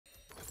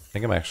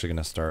think I'm actually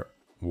gonna start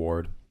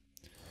Ward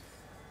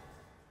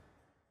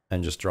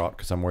and just drop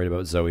because I'm worried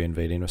about Zoe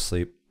invading with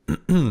sleep.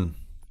 So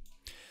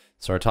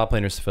our top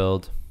laner's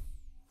filled.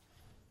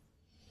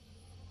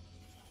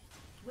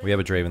 We have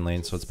a Draven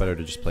lane, so it's better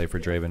to just play for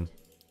Draven.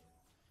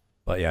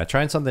 But yeah,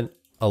 trying something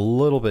a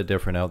little bit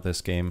different out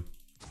this game.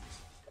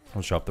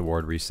 I'll drop the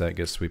ward, reset,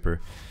 get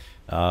sweeper.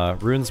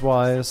 Runes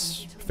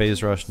wise,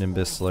 phase rush,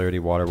 nimbus, celerity,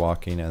 water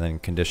walking, and then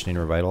conditioning,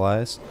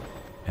 revitalize,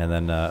 and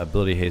then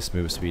ability, haste,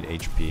 move speed,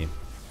 HP.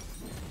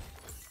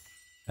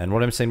 And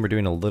what I'm saying we're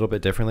doing a little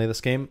bit differently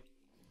this game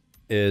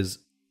is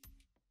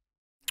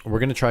we're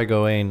going to try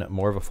going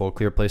more of a full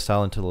clear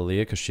playstyle into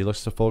Lilia because she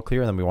looks to full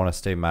clear, and then we want to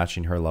stay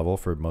matching her level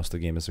for most of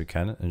the game as we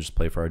can and just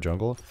play for our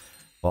jungle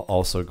while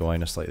also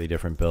going a slightly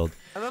different build.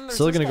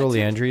 Still going to go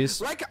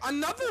Leandries. Like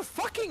another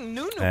fucking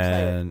Nunu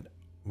and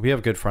we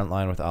have good front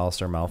line with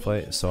Alistar,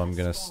 Malphite, so I'm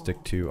going to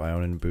stick to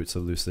Ionin Boots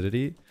of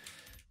Lucidity.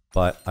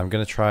 But I'm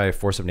going to try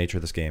Force of Nature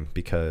this game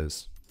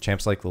because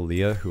champs like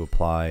Lilia who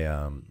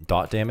apply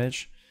dot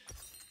damage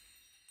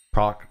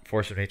proc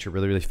Force of Nature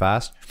really, really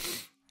fast,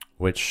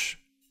 which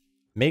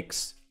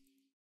makes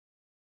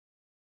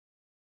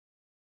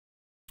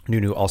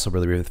Nunu also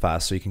really, really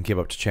fast, so you can keep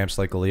up to champs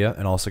like Lilia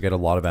and also get a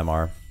lot of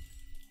MR.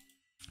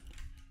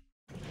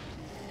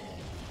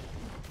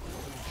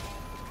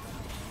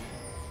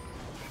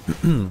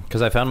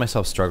 Because I found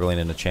myself struggling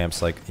into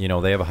champs like, you know,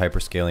 they have a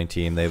hyperscaling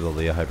team, they have the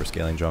Lilia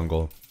hyperscaling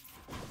jungle.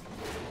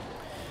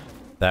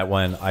 That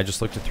when I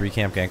just look to 3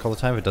 camp gank all the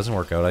time, if it doesn't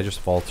work out, I just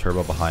fall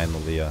turbo behind the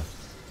Lilia.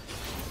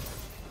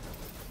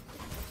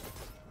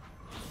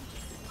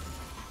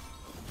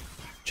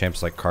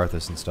 Champs like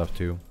Karthus and stuff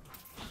too.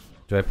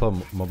 Do I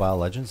play Mobile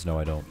Legends? No,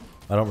 I don't.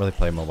 I don't really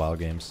play mobile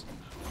games.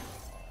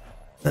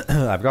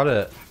 I've got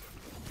a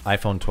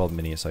iPhone 12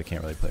 mini, so I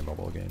can't really play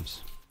mobile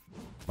games.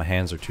 My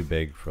hands are too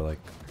big for like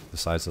the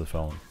size of the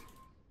phone.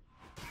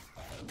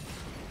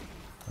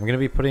 I'm gonna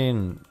be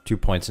putting 2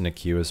 points in a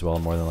queue as well,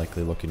 more than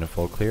likely looking to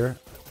full clear,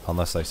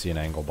 unless I see an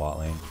angle bot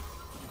lane.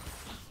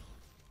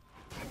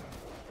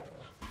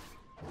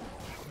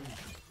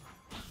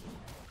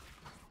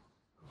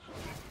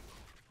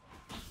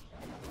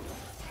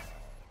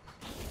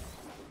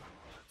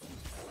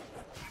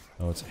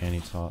 Oh, it's Annie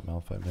top,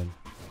 Malphite mid.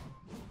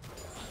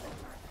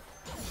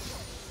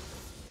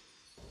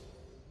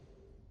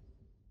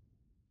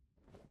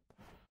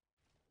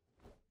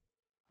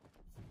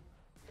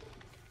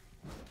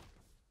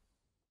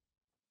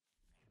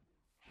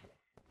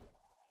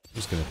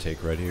 Just gonna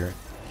take right here.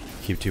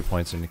 Keep 2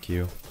 points in the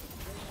queue.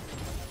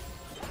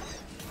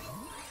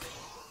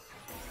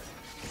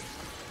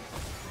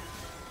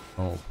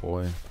 Oh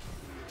boy.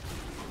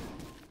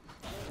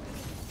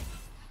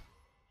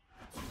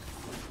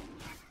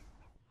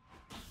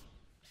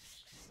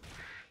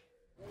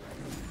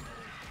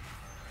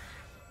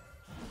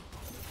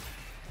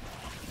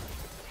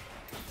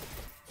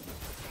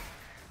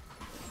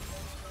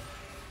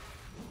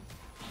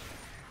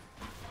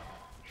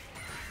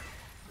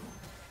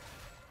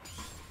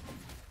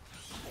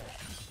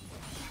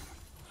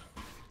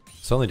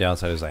 The only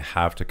downside is I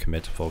have to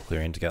commit to full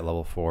clearing to get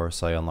level 4,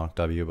 so I unlock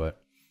W,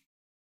 but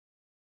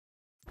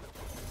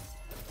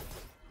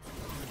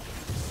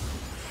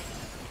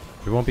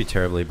we won't be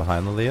terribly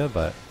behind Lilia,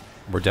 but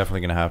we're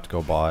definitely going to have to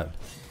go bot.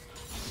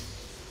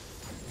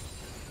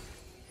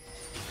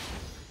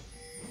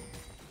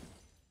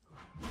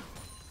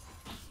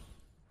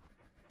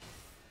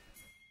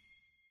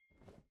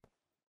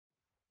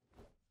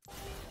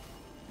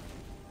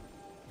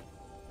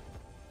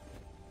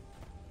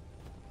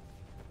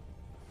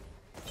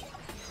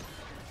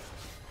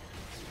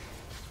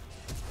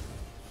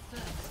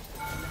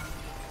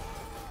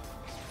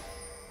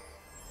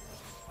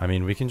 I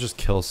mean, we can just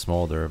kill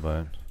Smolder,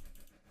 but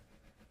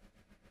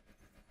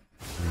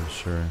I'm not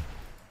sure.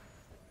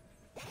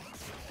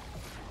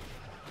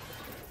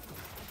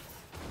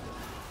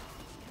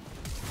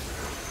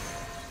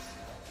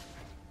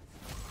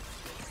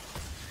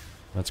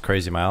 That's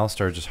crazy. My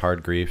Alistar just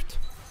hard griefed.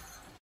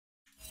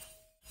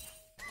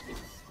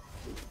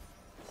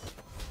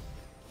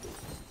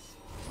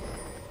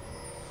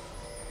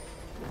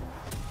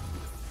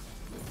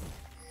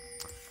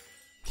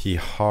 He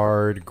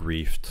hard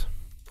griefed.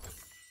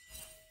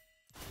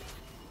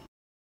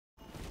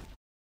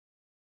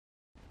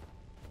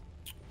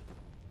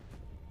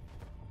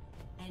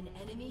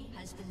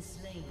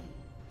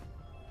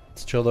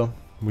 It's chill though.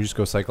 We just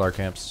go cycle our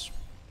camps.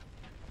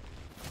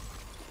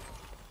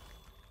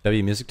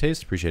 W music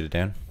taste? Appreciate it,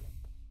 Dan.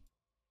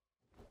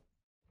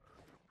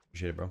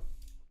 Appreciate it, bro.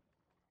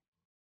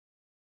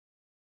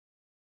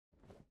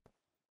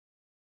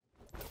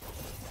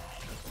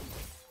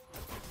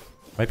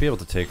 Might be able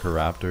to take her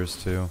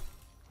raptors too.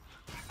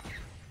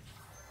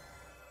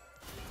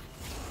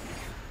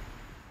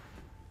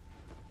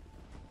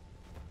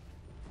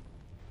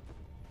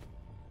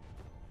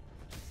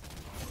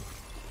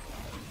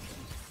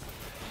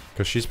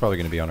 Because she's probably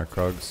going to be on her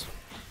Krugs.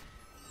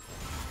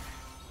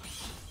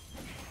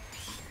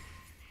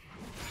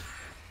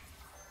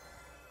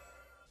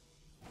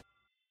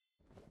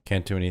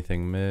 Can't do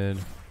anything mid.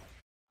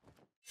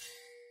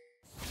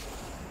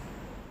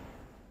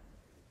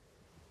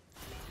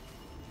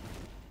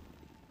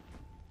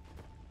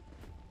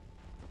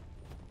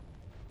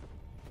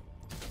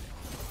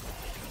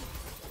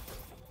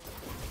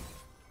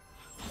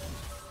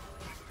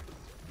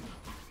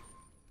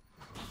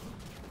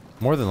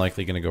 More than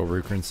likely going to go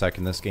Rukern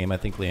second this game. I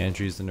think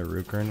Leandri's into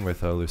Rukern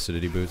with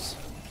Lucidity Boots.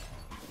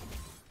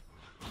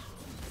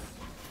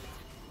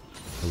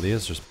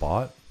 Aaliyah's just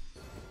bought.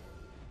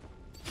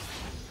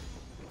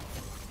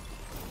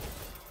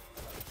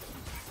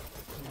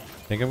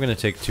 I think I'm going to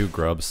take 2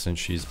 grubs since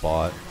she's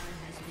bought.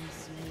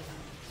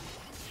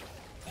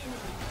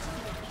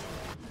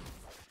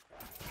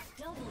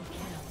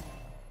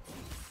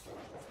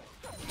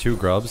 Two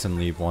grubs and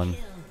leave 1.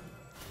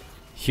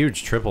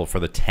 Huge triple for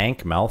the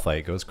tank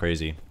Malphite. Goes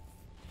crazy.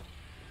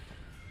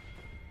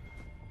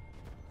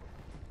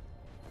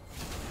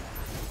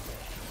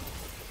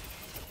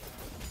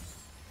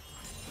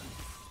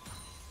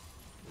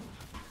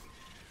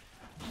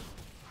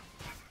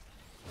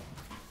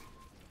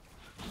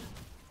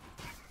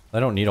 I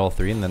don't need all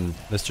 3, and then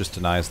this just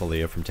denies the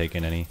Leah from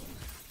taking any.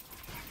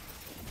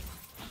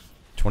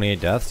 28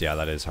 deaths? Yeah,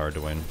 that is hard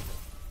to win.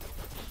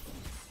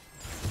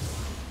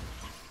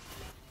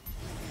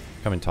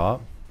 Coming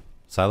top.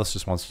 Silas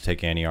just wants to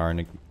take Annie-R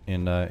and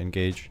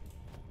engage.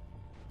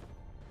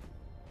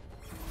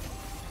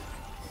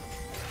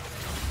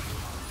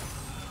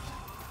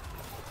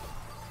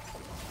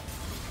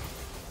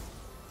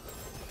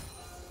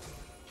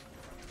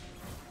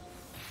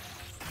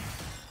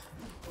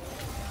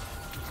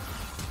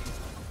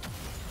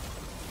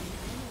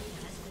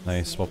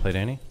 Nice, well played,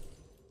 Annie.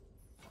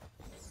 I'm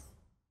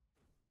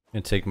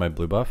gonna take my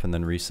blue buff and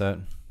then reset.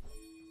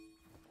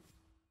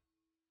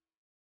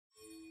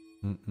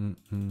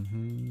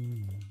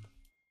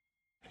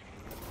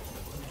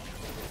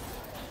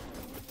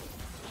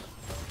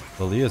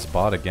 Lilia's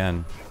bot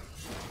again.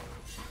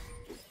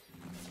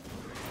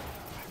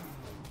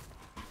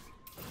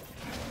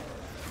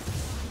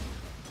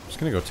 I'm just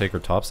gonna go take her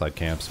topside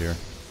camps here.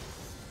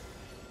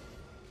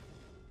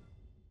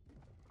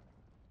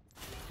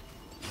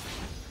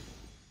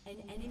 I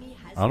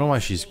don't know why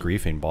she's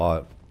griefing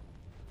bot.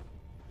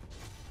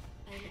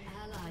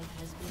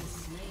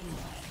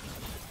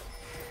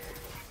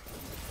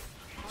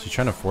 She's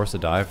trying to force a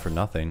dive for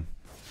nothing.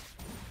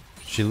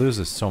 She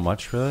loses so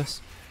much for this.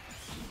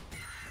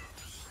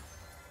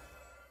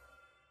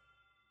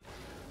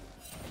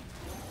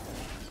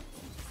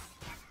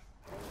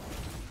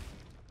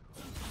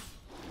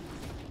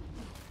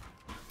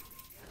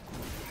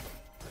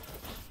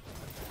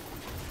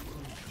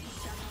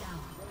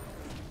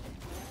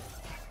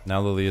 Now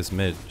Lilia's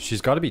mid.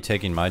 She's got to be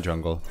taking my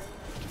jungle.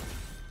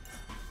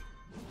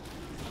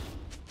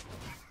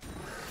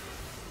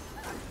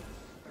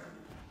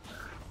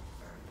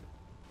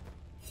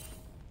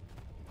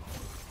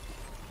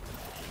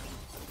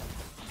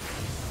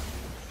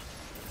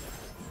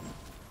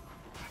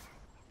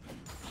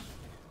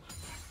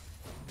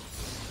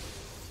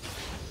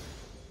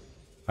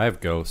 I have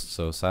Ghost,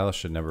 so Silas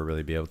should never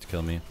really be able to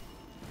kill me.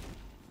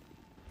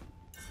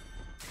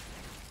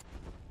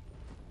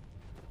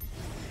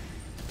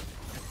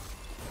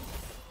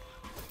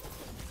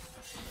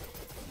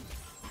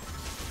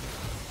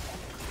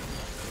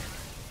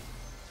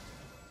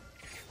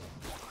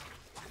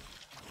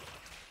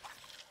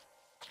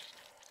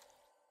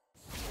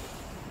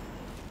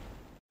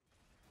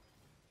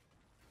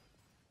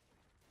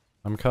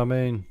 I'm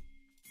coming.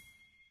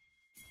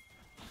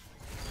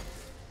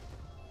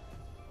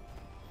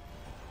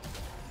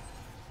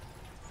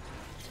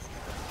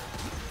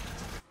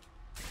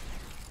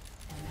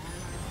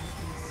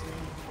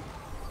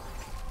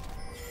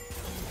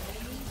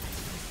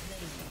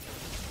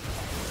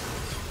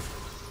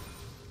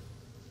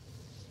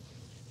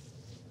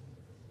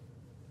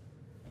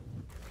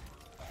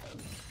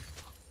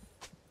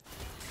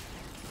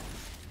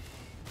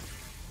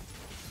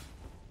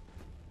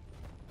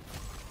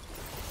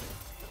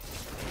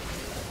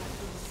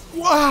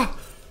 Wow!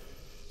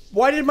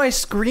 Why did my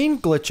screen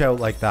glitch out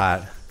like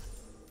that?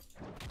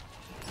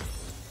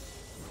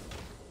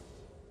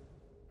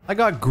 I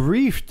got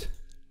griefed.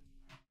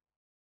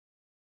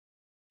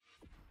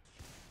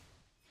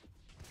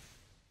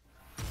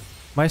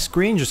 My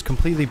screen just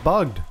completely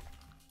bugged.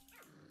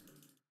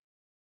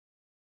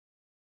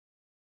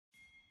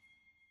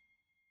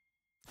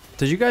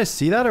 Did you guys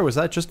see that, or was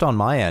that just on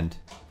my end?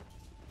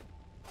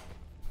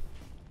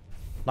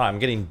 No, I'm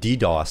getting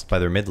DDoSed by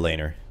their mid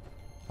laner.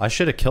 I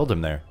should have killed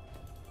him there.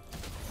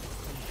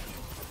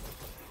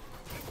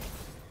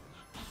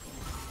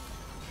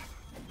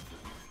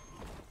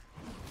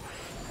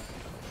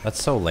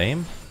 That's so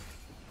lame.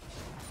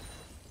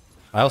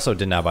 I also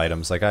didn't have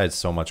items. Like, I had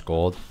so much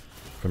gold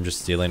from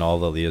just stealing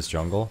all of Leah's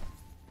jungle.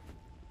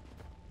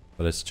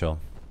 But it's chill.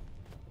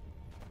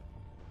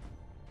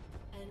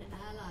 An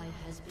ally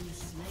has been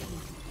slain.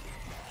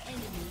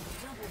 Enemy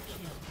double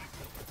kill.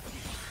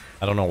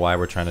 I don't know why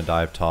we're trying to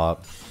dive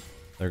top.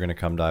 They're gonna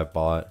come dive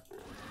bot.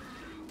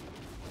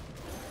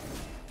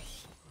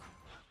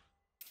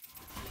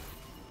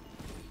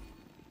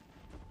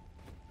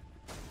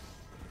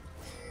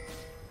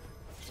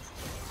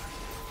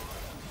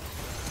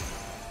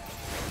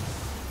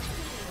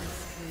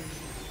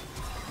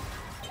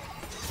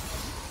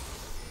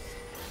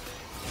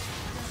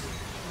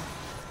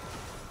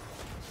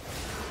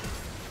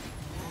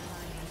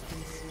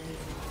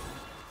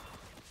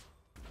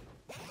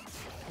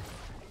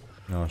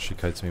 No, she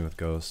kites me with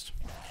Ghost.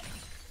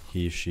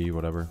 He, she,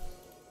 whatever.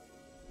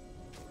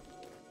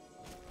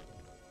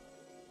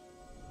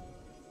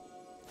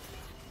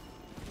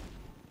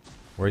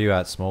 Where are you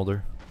at,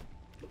 Smolder?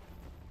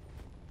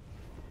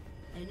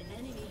 An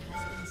enemy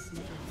has been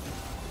slain.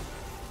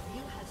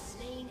 You have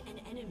slain an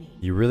enemy.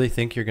 You really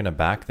think you're gonna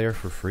back there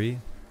for free?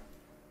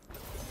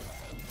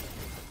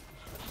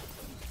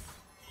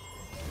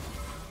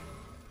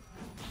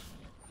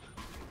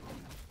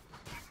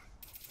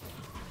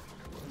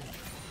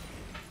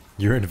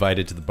 You're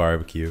invited to the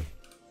barbecue.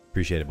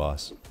 Appreciate it,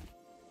 boss.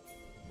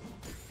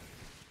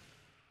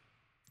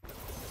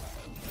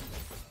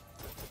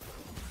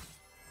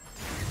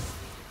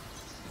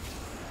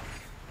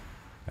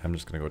 I'm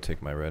just gonna go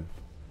take my red.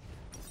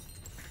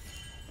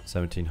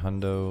 17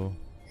 hundo.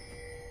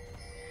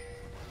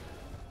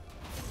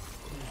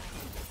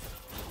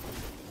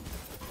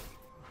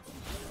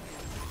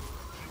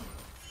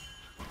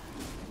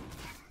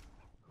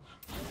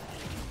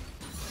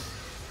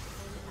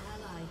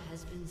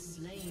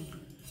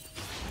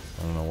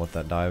 I don't know what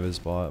that dive is,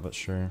 but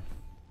sure.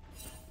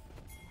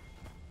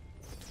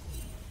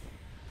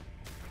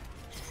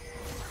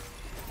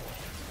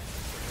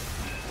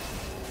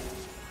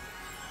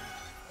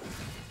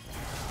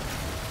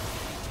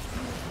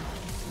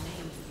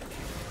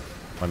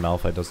 My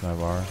Malphite doesn't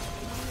have R.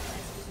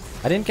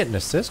 I didn't get an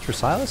assist for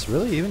Silas?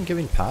 Really? Even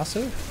giving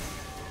passive?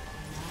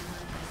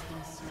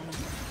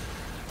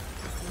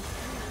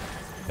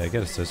 Yeah, I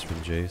get assist for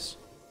the Jace.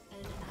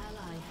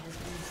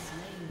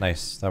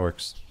 Nice, that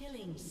works.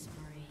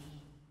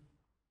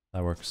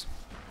 That works.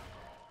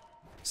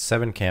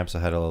 7 camps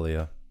ahead of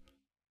Lilia.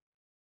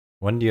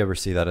 When do you ever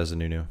see that as a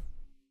Nunu?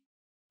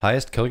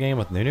 Highest kill game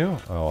with Nunu?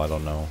 Oh, I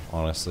don't know,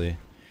 honestly.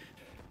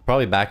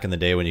 Probably back in the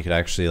day when you could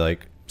actually,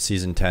 like,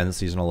 Season 10,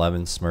 Season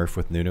 11 Smurf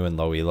with Nunu and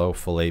low elo,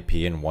 full AP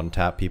and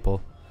one-tap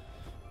people.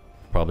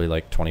 Probably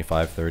like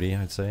 25-30,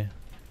 I'd say.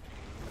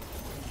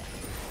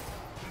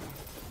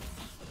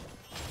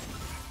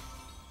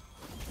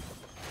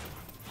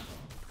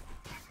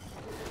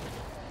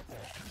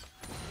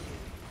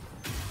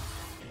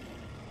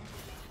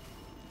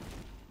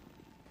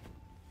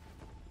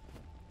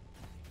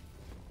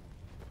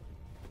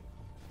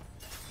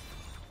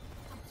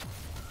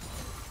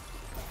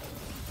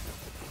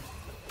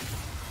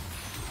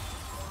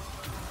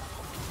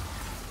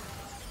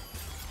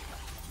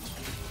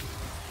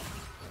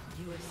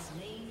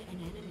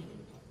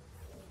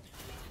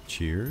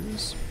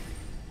 Cheers.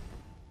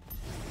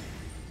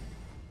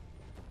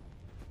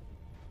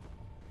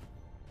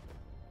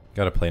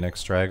 Gotta play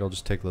next drag. I'll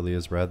just take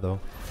Lilia's red though.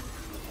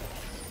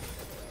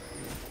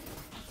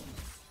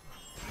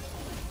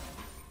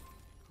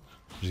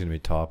 She's gonna be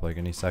top like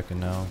any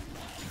second now.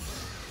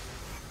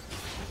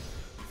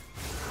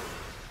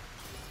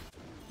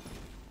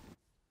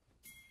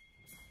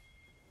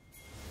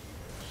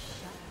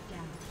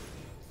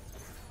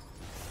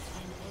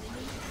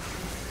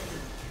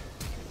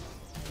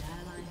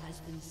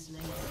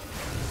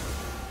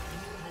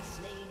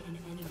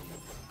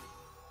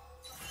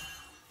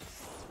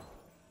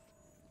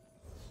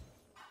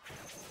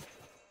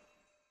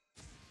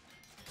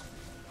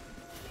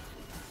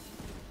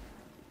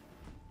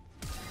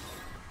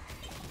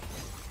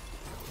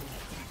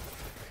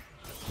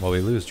 Well, we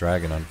lose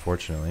dragon,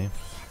 unfortunately. An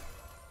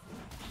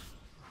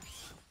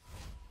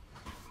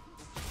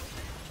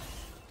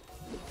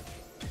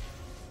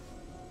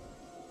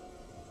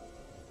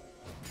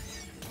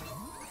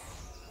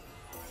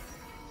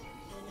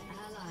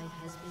ally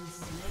has been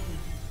slain.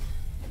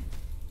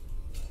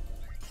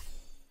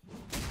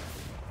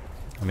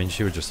 I mean,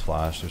 she would just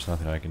flash. There's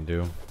nothing I can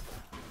do.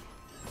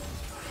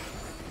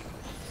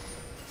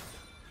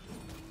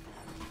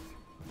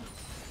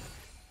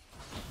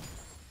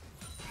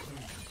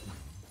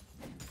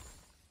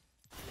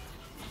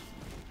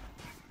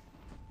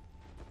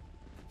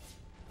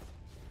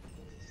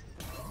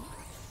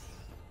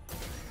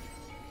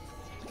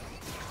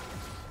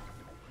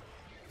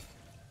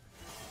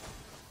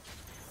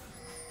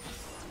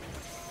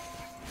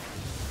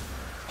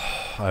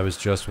 I was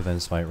just within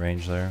smite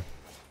range there.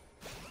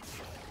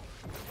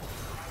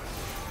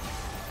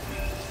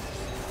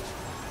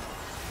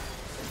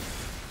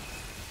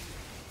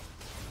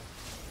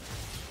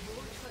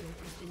 Your turret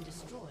has been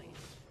destroyed.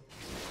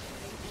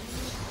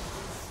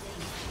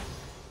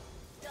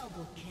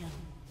 Double kill.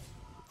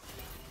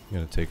 I'm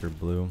gonna take her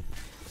blue.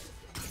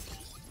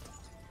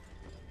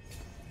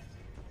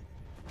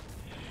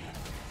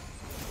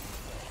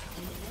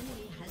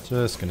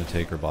 Just gonna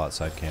take her bot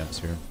side camps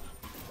here.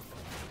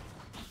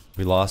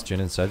 We lost Jhin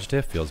and Sedge.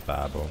 Feels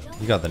bad, bro.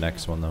 You got the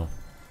next one though.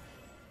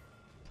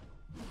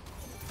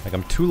 Like,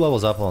 I'm 2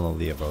 levels up on the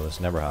Leah, bro. This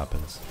never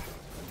happens.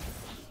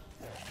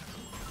 I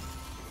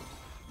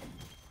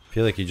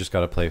feel like you just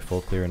gotta play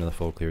full clear into the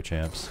full clear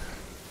champs.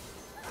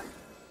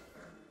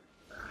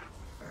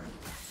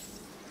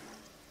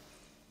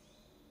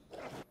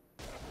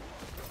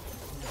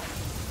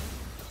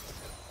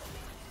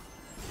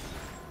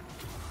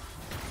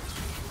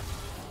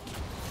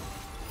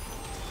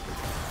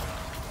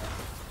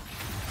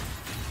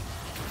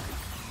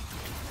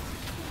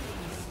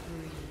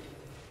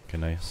 Okay,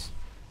 nice.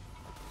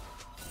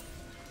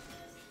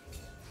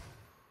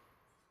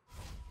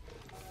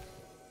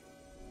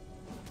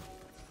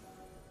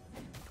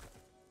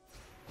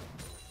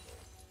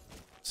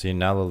 See,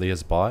 now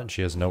Lilia's bot and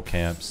she has no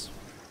camps.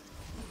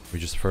 We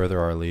just further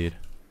our lead.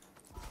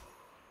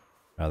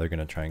 Now they're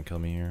gonna try and kill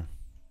me here.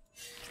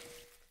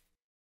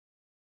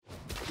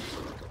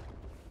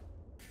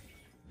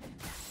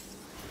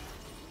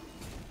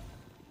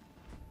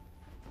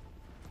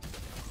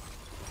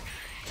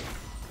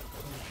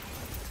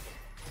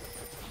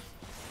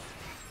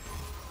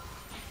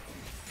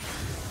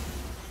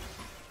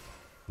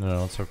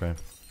 No, it's okay.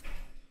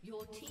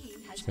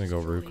 Just gonna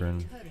go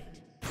Rukern.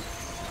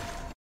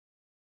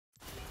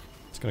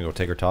 Just gonna go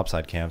take her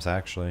topside camps,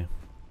 actually.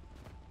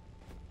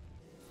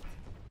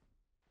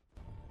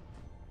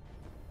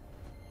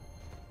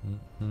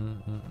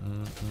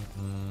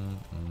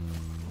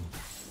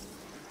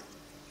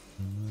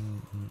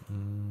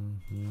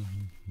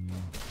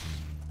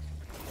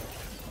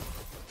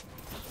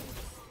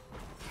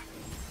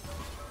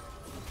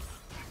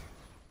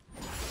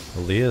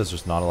 Leah is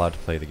just not allowed to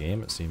play the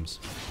game, it seems.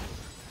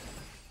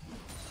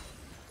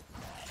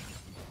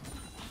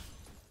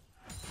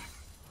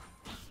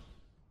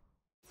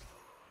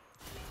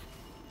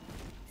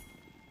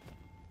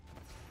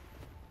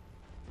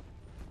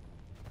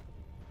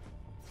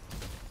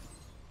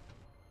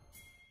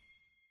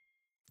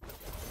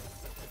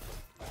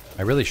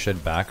 I really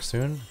should back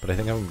soon, but I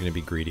think I'm going to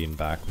be greedy and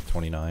back with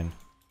 29.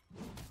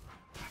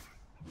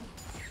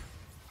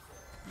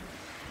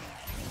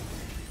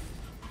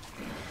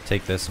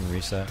 Take this and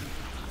reset.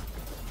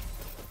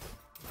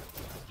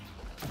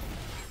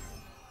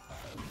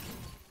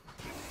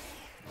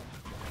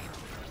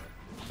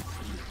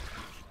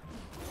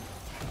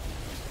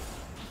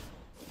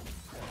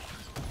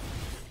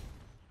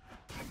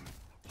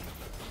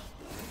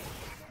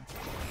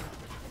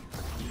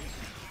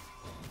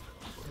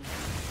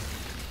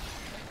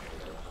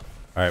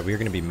 Alright, we're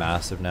going to be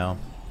massive now.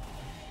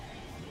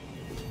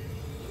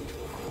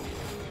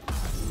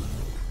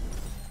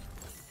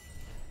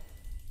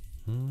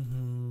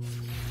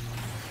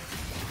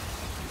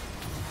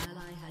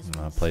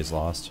 Play's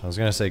lost. I was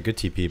gonna say good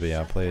TP, but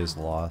yeah, play is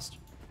lost.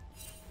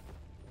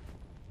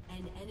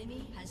 An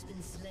enemy has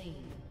been slain.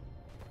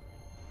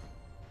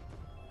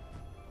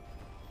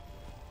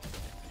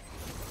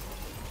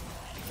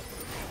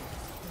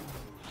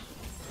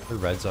 The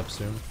red's up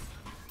soon.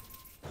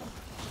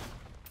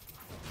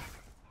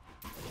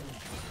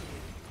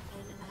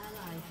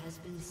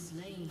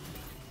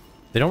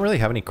 They don't really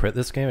have any crit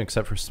this game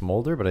except for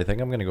Smolder, but I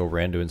think I'm gonna go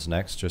Randuin's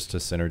next just to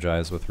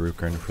synergize with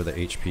Rukern for the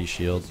HP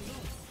shield.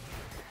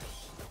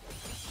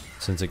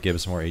 Since it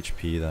gives more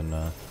HP than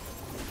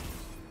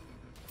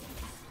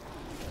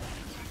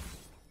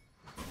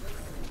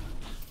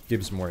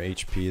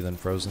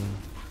Frozen.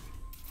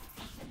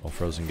 Well,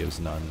 Frozen gives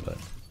none, but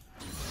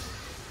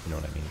you know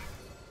what I mean.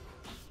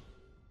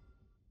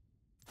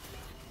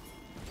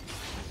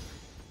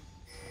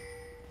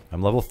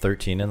 I'm level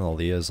 13 and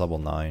Lilia is level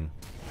 9.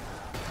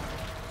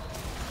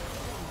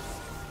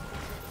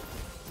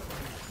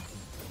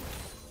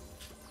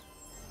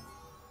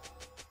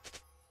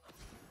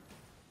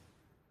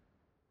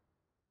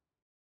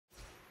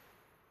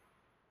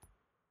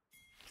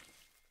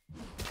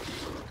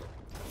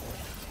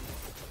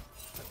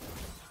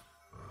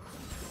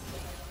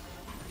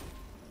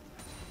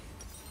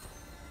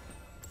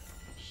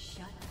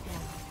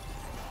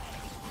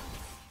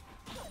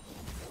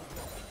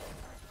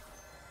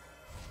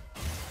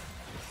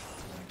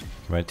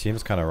 My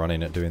team's kind of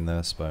running it doing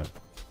this, but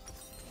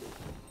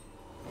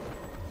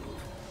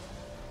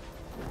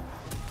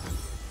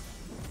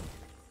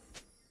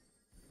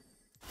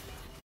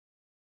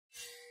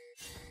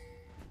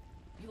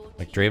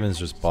like Draven's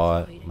just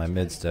bought, my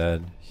mid's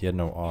dead, he had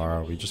no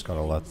R, we just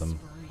gotta let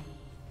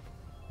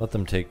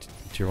them take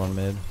tier 1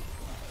 mid.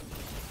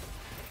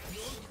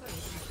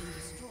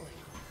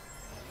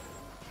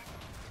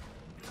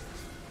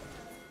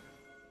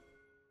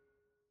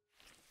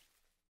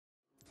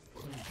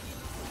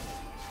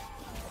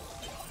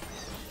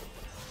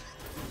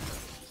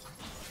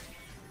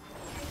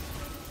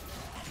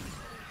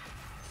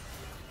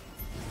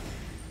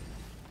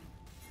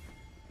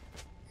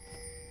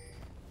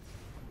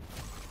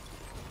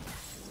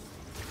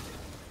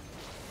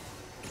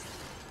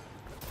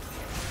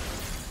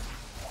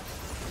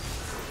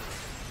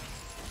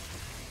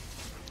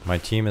 My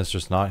team is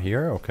just not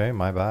here? Okay,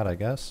 my bad, I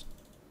guess.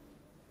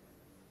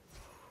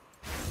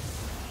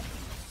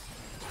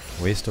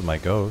 Waste of my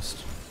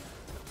ghost.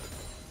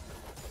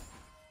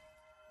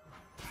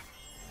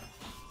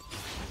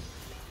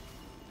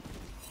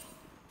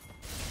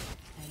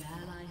 An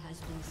ally has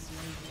been slain.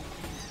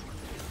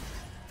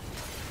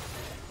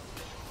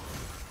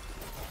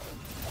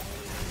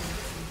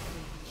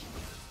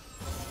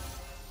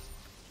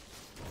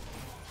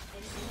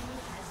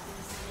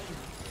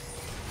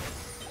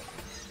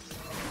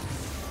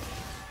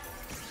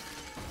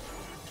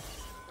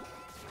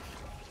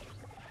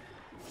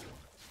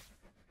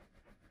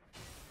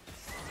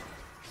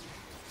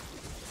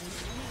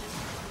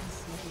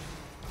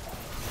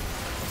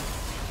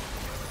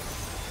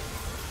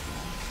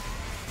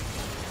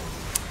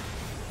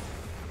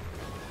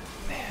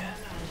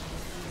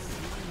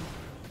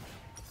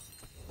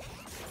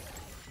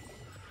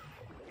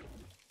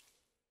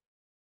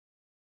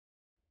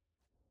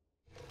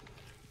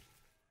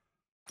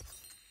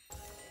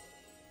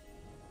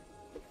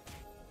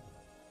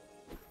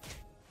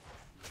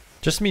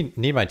 Just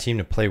need my team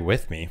to play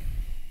with me.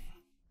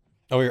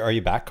 Oh, are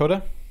you back,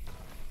 Coda?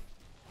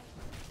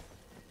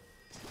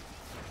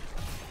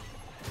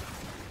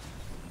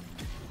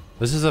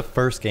 This is the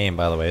first game,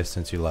 by the way,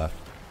 since you left.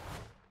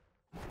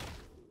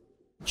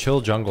 Chill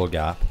jungle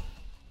gap.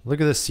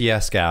 Look at the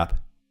CS gap.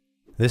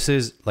 This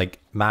is like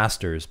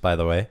masters, by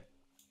the way.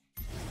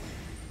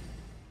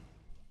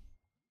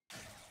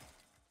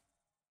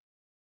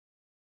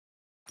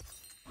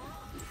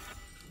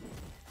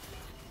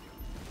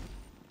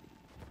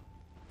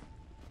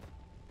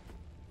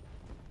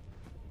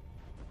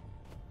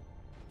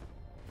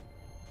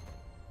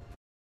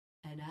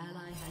 An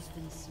ally has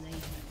been slain.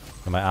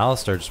 And my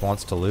Alistar just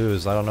wants to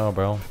lose. I don't know,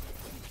 bro.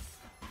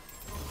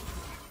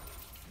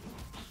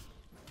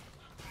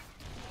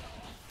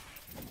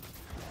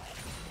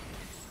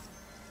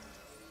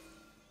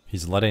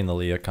 He's letting the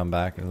Leah come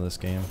back into this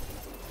game.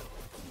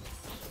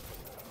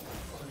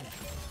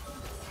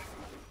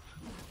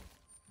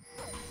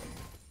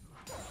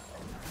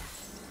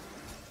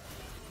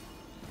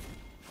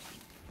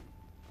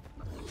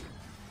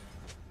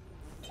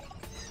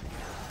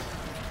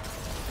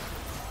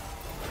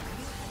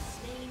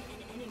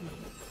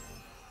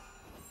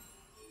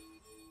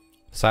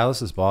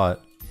 Silas is bot.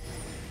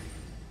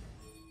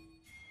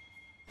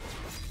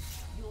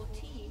 Your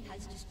team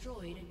has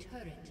destroyed a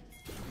turret.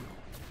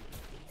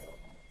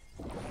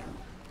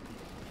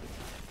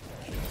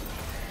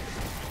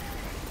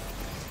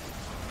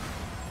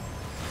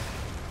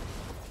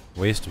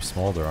 Waste of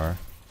Smolder are.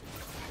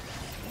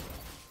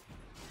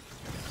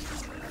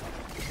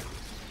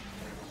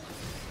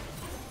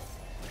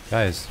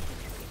 Guys.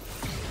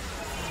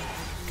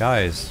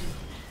 Guys.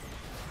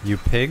 You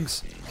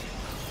pigs.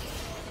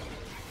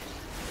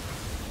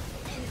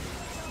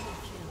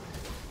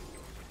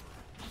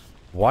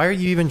 Why are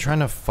you even trying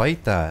to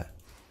fight that?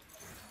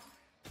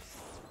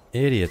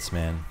 Idiots,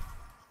 man.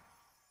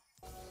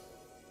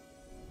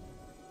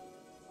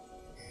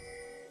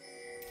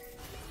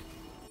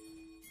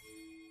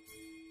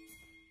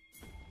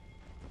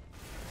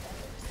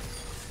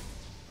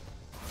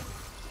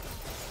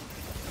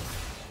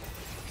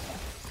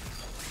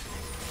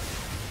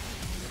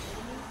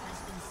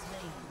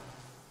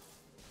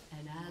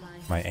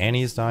 My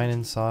Annie's dying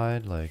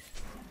inside, like...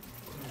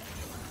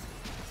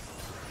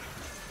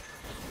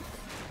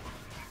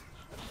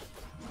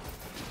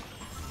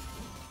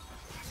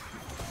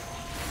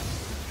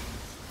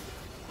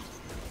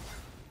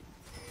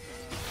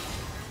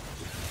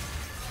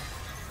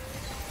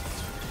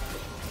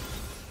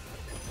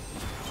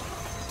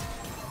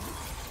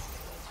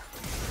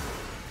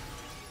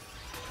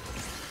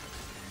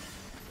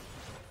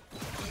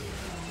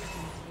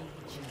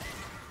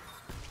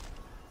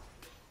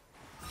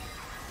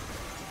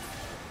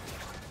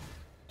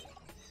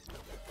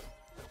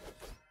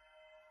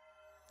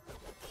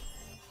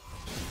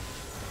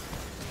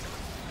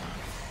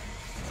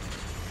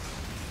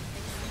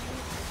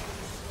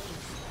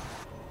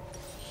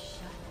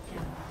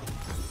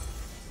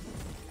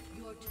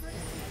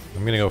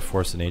 I'm gonna go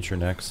Force of Nature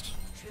next.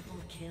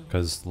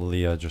 Because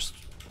Leah just...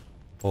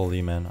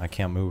 Holy man, I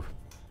can't move.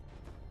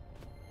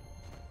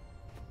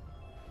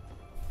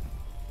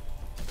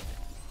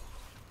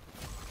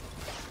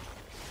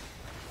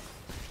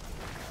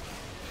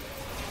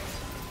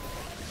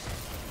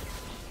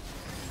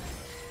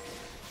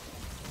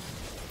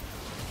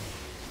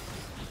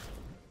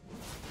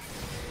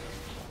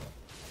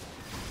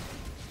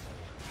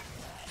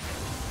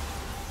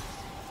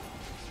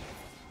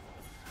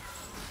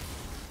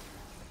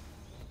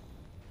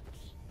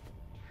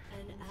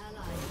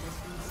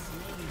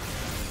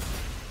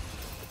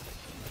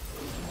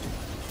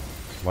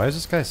 Why is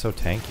this guy so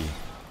tanky?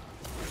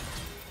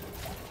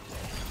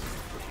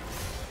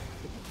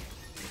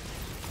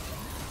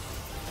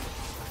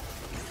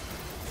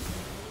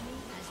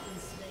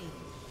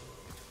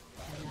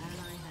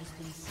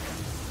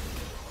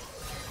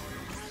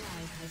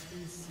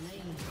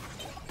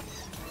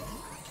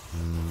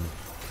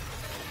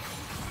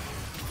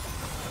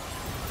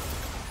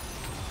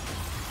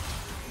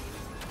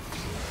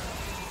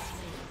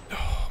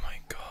 Oh my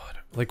god.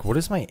 Like, what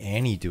is my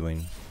Annie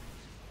doing?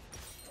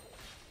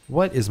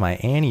 What is my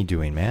Annie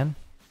doing, man?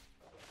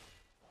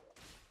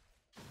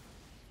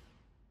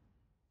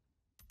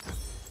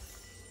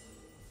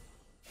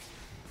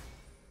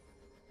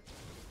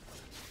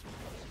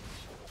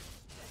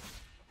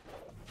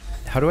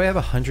 How do I have a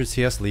 100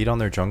 CS lead on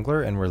their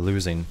jungler and we're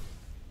losing?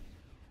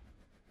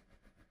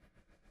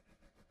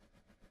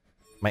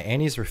 My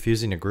Annie's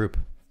refusing to group.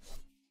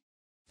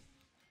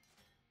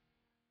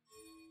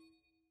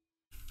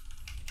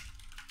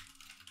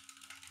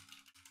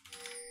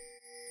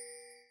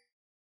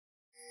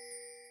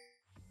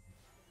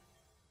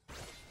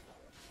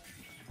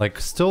 Like,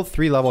 still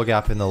 3 level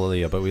gap in the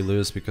Lilia, but we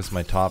lose because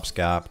my top's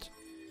gapped.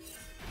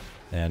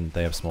 And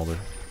they have Smolder.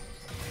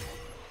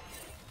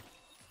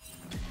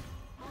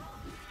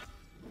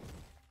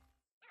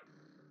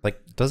 Like,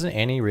 doesn't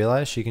Annie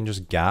realize she can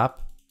just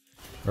gap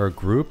or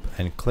group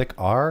and click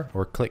R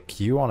or click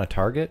Q on a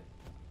target?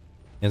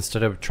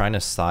 Instead of trying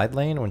to side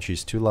lane when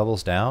she's 2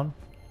 levels down?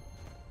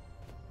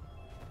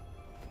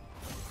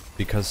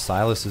 because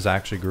Silas is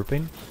actually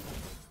grouping?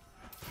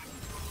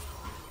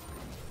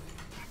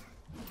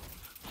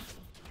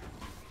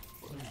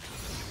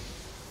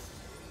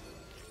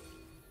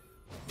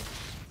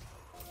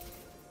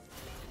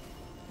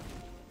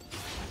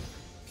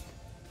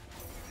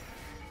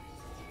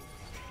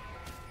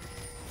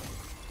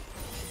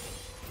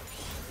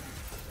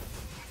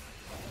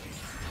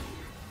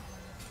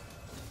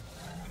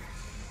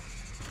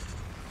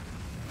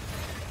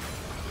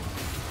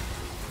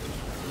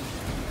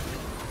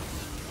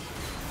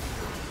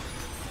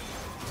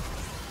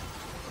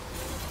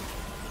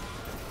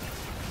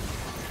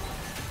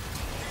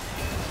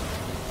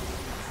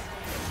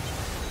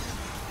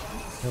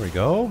 There we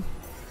go.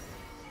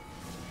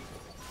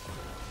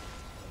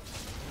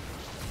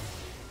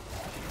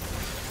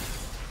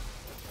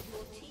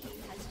 Your team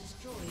has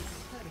destroyed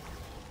a turret.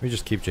 We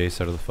just keep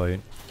Jace out of the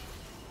fight.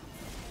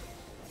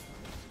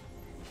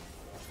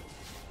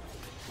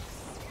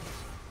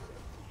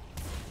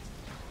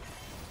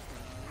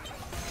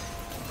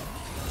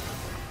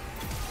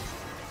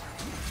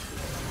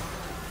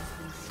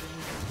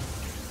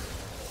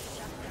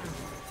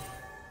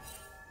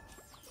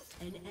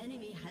 An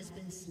enemy has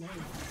been slain.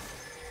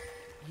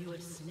 You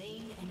have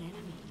slain an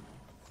enemy.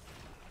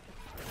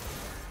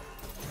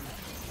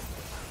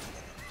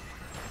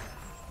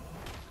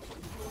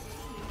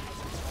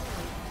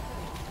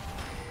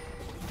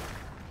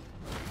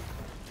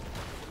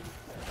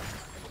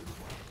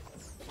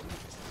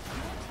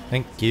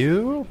 Thank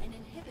you. An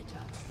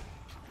inhibitor.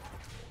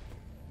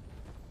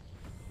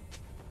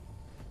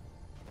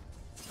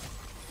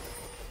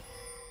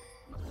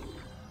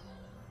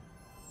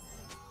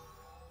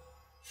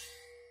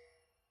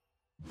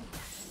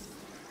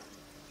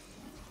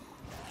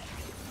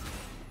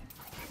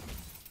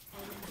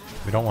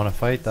 We don't want to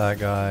fight that,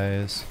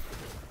 guys.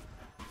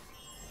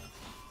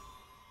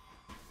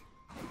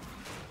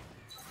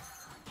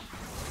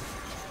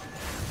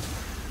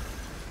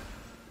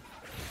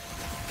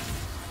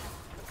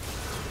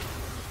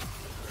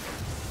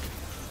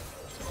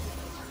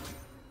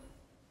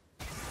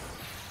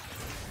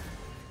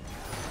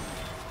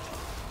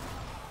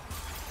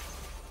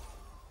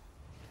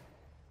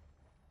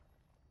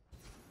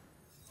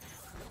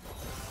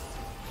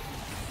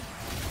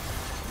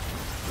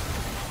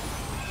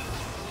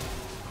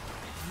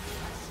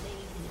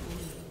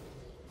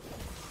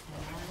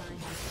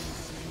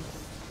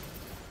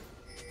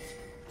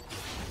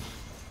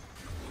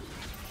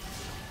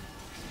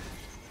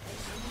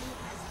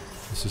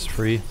 This is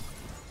free.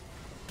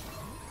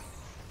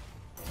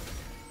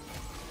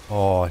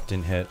 Oh, it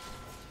didn't hit.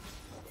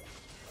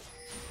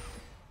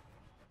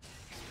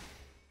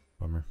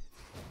 Bummer.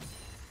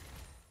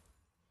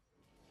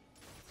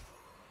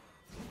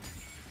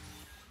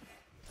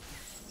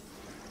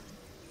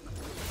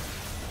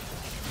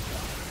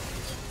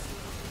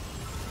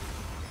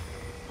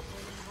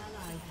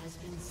 Ally has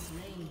been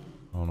slain.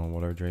 I don't know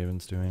what our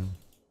Draven's doing.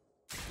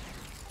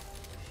 An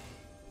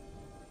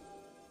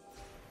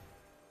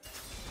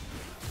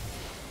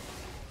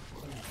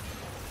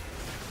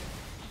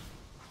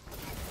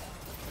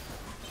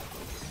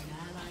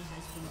ally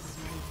has been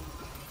slain.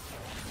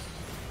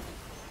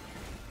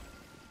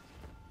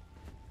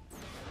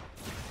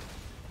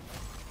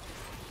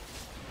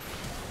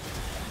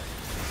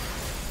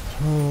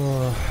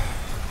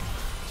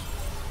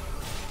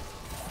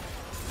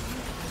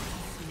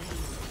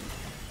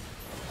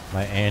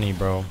 My Annie,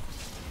 bro.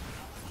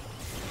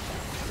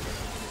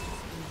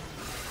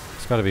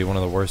 It's gotta be one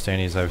of the worst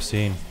Annies I've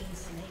seen. Been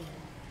slain.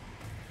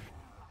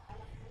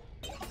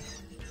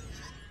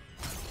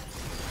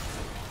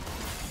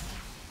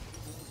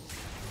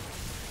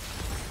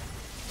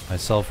 I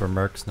sell for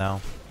mercs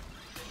now.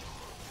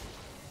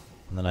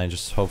 And then I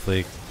just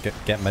hopefully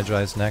get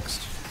Medjai's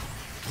next.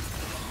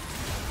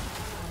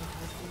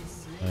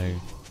 I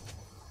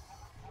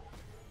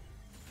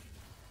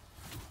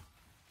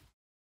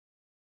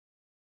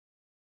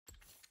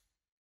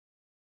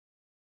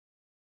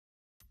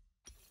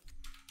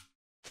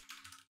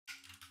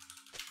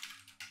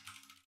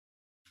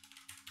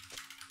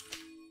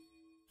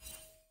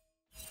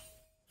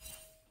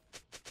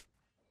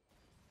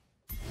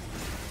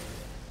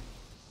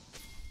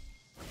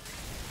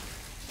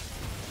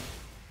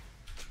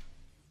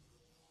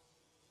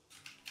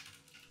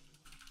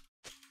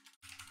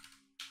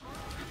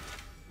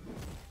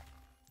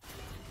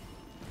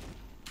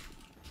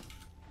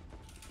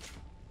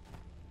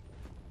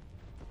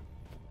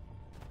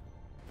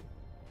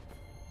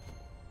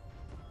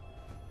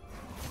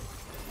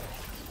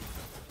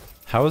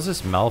How is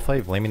this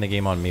Malphite blaming the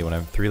game on me when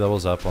I'm 3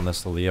 levels up on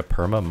this Lilia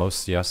perma, most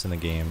CS in the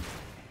game?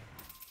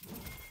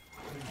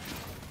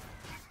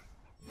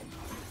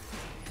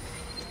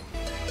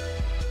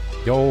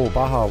 Yo,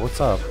 Baha,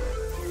 what's up?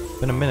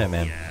 Been a minute,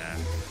 man.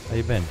 How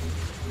you been?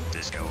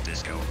 Disco.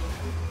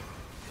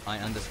 I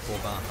underscore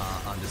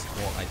Baha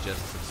underscore I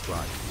just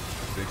subscribed.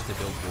 Bridge to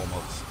build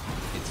warm-ups.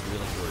 It's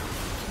really good.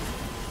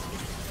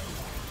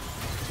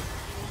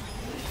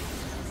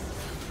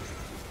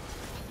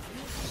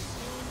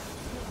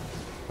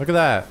 Look at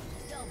that.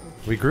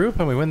 We group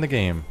and we win the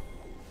game.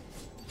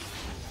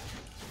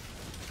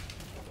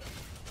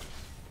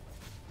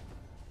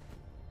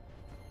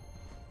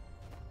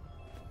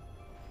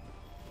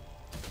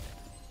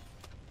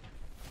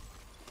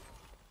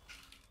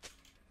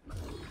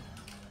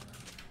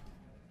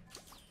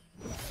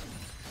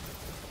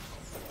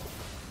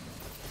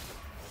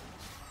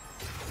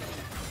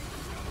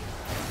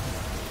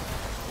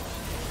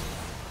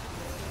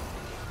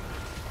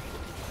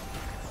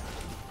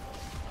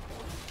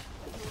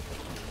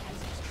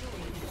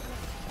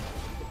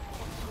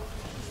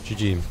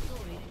 GG.